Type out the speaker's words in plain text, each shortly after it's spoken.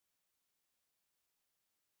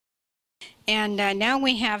And now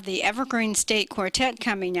we have the Evergreen State Quartet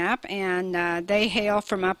coming up, and they hail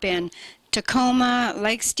from up in Tacoma,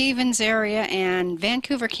 Lake Stevens area, and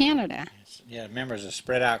Vancouver, Canada. Yeah, members are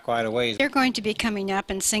spread out quite a ways. They're going to be coming up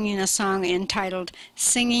and singing a song entitled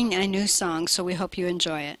Singing a New Song, so we hope you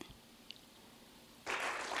enjoy it.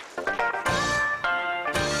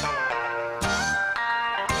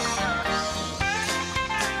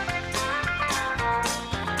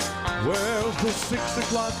 Well, the 6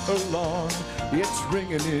 o'clock alarm, it's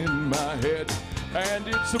ringing in my head, and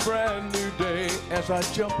it's a brand new day as I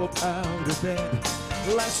jump up out of bed.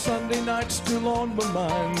 Last Sunday night still on my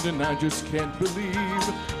mind, and I just can't believe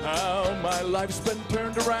how my life's been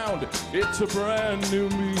turned around. It's a brand new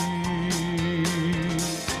me.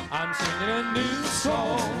 I'm singing a new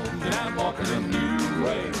song, and I'm walking a new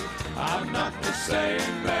way. I'm not the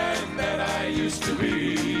same man that I used to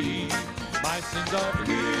be. My sins are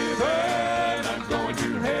forgiven, I'm going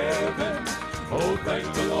to heaven. Oh,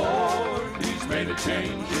 thank the Lord, He's made a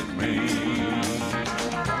change in me.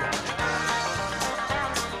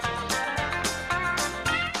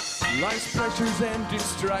 Life's pressures and its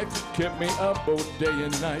strife kept me up both day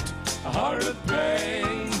and night. A heart of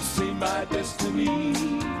pain seemed my destiny,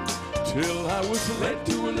 till I was led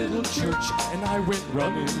to a little church and I went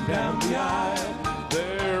running down the aisle.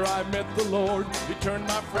 There I met the Lord, He turned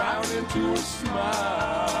my frown into a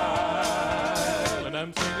smile. And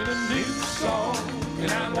I'm singing a new song, and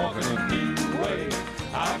I'm walking a new way.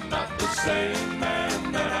 I'm not the same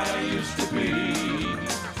man that I used to be.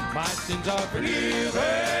 My sins are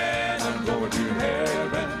forgiven, I'm going to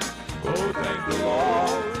heaven. Oh, thank the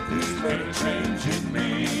Lord, He's made a change in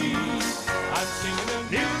me. I'm singing a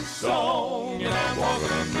new song, and I'm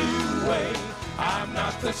walking a new way. I'm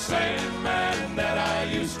not the same man that I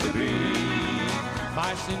used to be.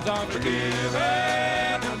 My sins are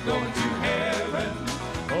forgiven, I'm going to heaven.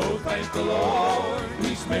 Oh, thank the Lord,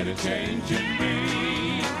 He's made a change in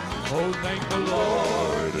me. Oh, thank the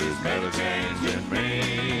Lord, He's made a change in me.